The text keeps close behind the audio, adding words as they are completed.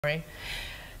The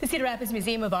Cedar Rapids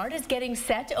Museum of Art is getting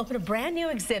set to open a brand new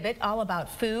exhibit all about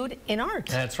food in art.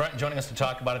 That's right. Joining us to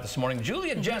talk about it this morning,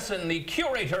 Julia Jessen, the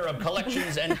curator of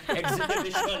collections and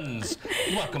exhibitions.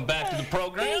 Welcome back to the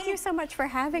program. Thank you so much for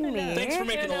having me. Thanks for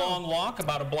making the long walk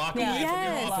about a block away from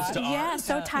your office to ours. Yeah,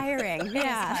 so tiring.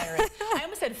 Yeah. I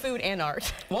almost said food and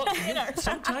art. Well,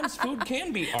 sometimes food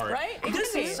can be art. Right?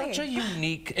 This is such a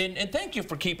unique, and thank you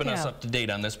for keeping us up to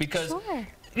date on this, because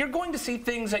you're going to see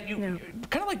things that you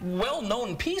kind of like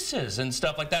well-known pieces and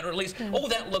stuff like that, or at least, oh,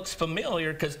 that looks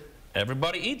familiar, because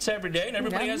everybody eats every day and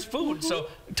everybody has food. So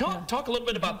talk a little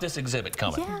bit about this exhibit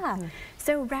coming. Yeah.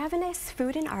 So Ravenous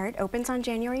Food and Art opens on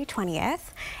January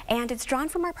 20th, and it's drawn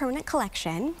from our permanent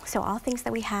collection, so all things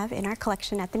that we have in our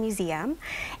collection at the museum.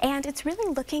 And it's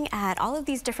really looking at all of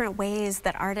these different ways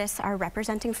that artists are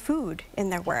representing food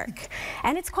in their work.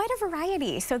 And it's quite a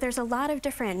variety, so there's a lot of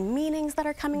different meanings that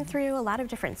are coming through, a lot of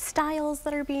different styles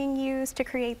that are being used to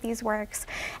create these works,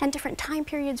 and different time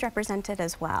periods represented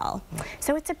as well.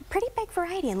 So it's a pretty big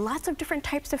variety and lots of different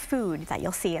types of food that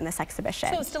you'll see in this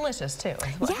exhibition. So it's delicious too.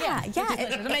 Yeah.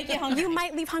 It'll make you hungry. You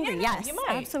might leave hungry, yes, you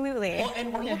might. absolutely. Well,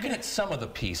 and we're looking at some of the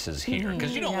pieces here,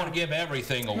 because you don't want to give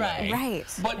everything away. Right.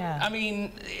 But, I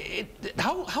mean,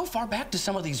 how far back do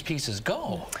some of these pieces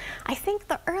go? I think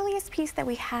the earliest piece that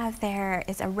we have there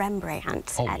is a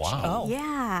Rembrandt etching. Wow.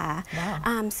 Yeah.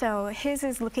 Wow. So his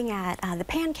is looking at the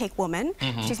pancake woman.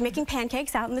 She's making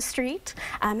pancakes out in the street.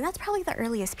 That's probably the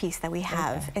earliest piece that we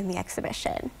have in the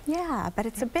exhibition. Yeah, but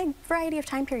it's a big variety of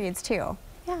time periods too.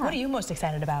 Yeah. What are you most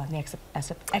excited about in the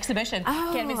exhibition?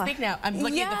 Can't even speak now. I'm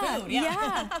looking at the food.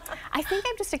 I think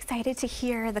I'm just excited to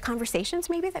hear the conversations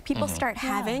maybe that people start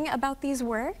having about these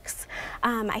works.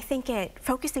 I think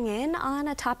focusing in on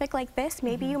a topic like this,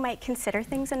 maybe you might consider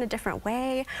things in a different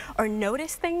way or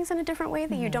notice things in a different way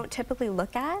that you don't typically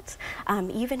look at.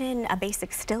 Even in a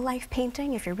basic still life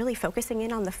painting, if you're really focusing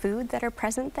in on the food that are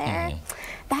present there,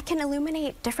 that can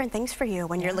illuminate different things for you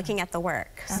when you're looking at the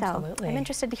work. So I'm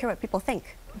interested to hear what people think.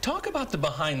 Talk about the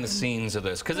behind the scenes of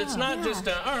this, because it's not just,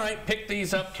 all right, pick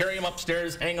these up, carry them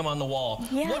upstairs, hang them on the wall.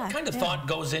 What kind of thought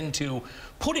goes into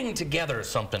putting together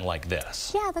something like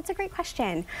this? Yeah, that's a great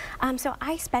question. So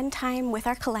I spend time with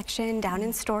our collection down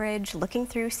in storage, looking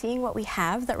through, seeing what we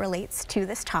have that relates to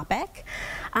this topic.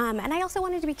 And I also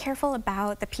wanted to be careful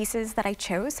about the pieces that I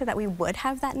chose so that we would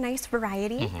have that nice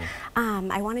variety.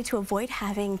 I wanted to avoid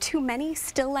having too many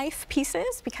still life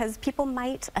pieces, because people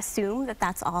might assume that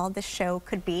that's all this show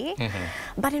could be.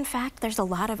 But in fact, there's a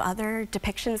lot of other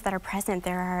depictions that are present.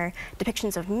 There are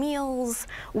depictions of meals,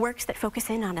 works that focus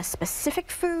in on a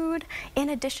specific food, in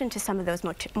addition to some of those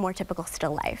more typical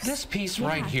still lifes. This piece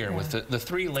right here with the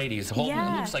three ladies holding,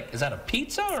 it looks like, is that a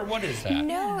pizza or what is that?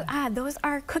 No, those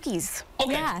are cookies.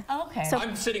 Okay. Yeah. Okay. So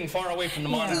I'm sitting far away from the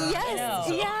monitor. Yes.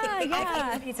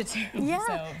 I think pizza too.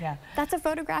 So, That's a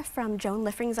photograph from Joan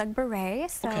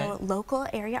Liffring-Zugburet, so local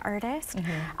area artist.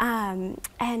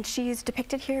 And she's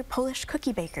depicted here Polish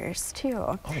cookie bakers too.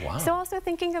 Oh, wow. So also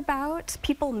thinking about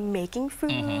people making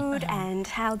food and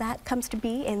how that comes to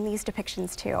be in these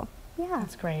depictions too. Yeah.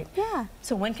 That's great. Yeah.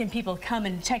 So when can people come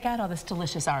and check out all this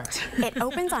delicious art? It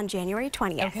opens on January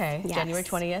 20th. Okay. Yes. January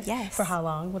 20th? Yes. For how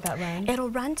long will that run? It'll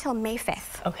run till May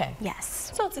 5th. Okay.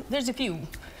 Yes. So there's a few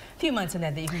months in there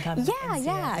that you can come and see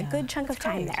a good chunk of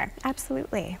time there.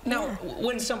 Absolutely. Now,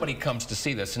 when somebody comes to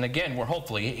see this, and again, we're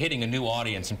hopefully hitting a new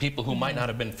audience and people who might not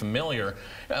have been familiar,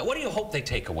 what do you hope they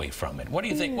take away from it? What do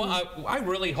you think? Well, I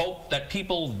really hope that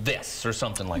people this or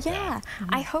something like that.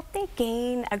 I hope they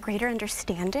gain a greater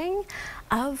understanding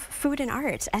of food and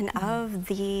art and of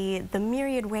the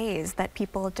myriad ways that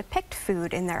people depict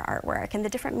food in their artwork and the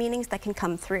different meanings that can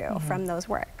come through from those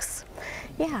works.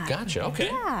 Yeah. Gotcha. Okay.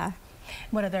 Yeah.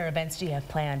 What other events do you have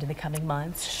planned in the coming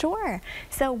months? Sure.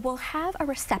 So we'll have a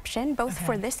reception both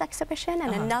for this exhibition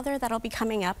and another that'll be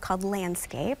coming up called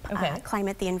Landscape,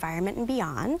 Climate, the Environment, and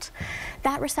Beyond.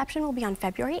 That reception will be on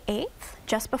February 8th,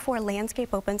 just before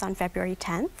Landscape opens on February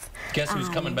 10th. Guess who's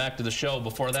coming back to the show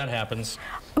before that happens?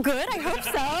 Good, I hope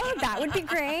so. That would be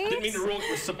great. Didn't mean to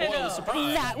spoil the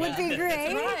surprise. That would be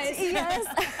great. Yes.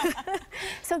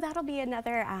 So that'll be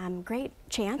another great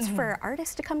chance for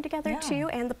artists to come together too,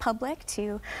 and the public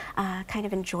to kind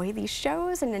of enjoy these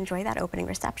shows and enjoy that opening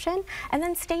reception. And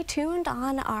then stay tuned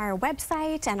on our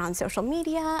website and on social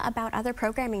media about other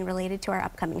programming related to our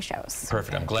upcoming shows.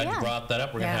 Perfect. I'm glad you brought that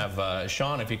up. We're going to have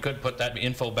Sean, if you could put that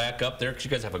info back up there, because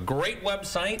you guys have a great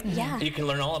website. You can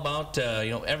learn all about you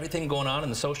know, everything going on in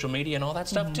the social media and all that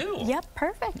stuff too. Yep,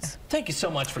 perfect. Thank you so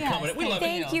much for coming. We love it.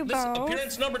 Thank you, This is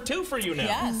appearance number 2 for you now.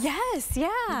 Yes, You're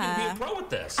going to be a pro with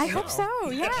this. I hope so,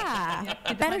 yeah.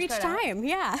 Better each time,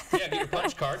 yeah. get your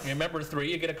punch card. And remember,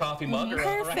 3, you get a coffee mug or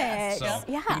a hat. So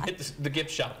yeah. you can hit the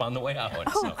gift shop on the way out.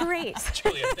 Oh, great.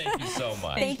 Julia, thank you so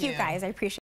much. Thank you, guys. I appreciate it.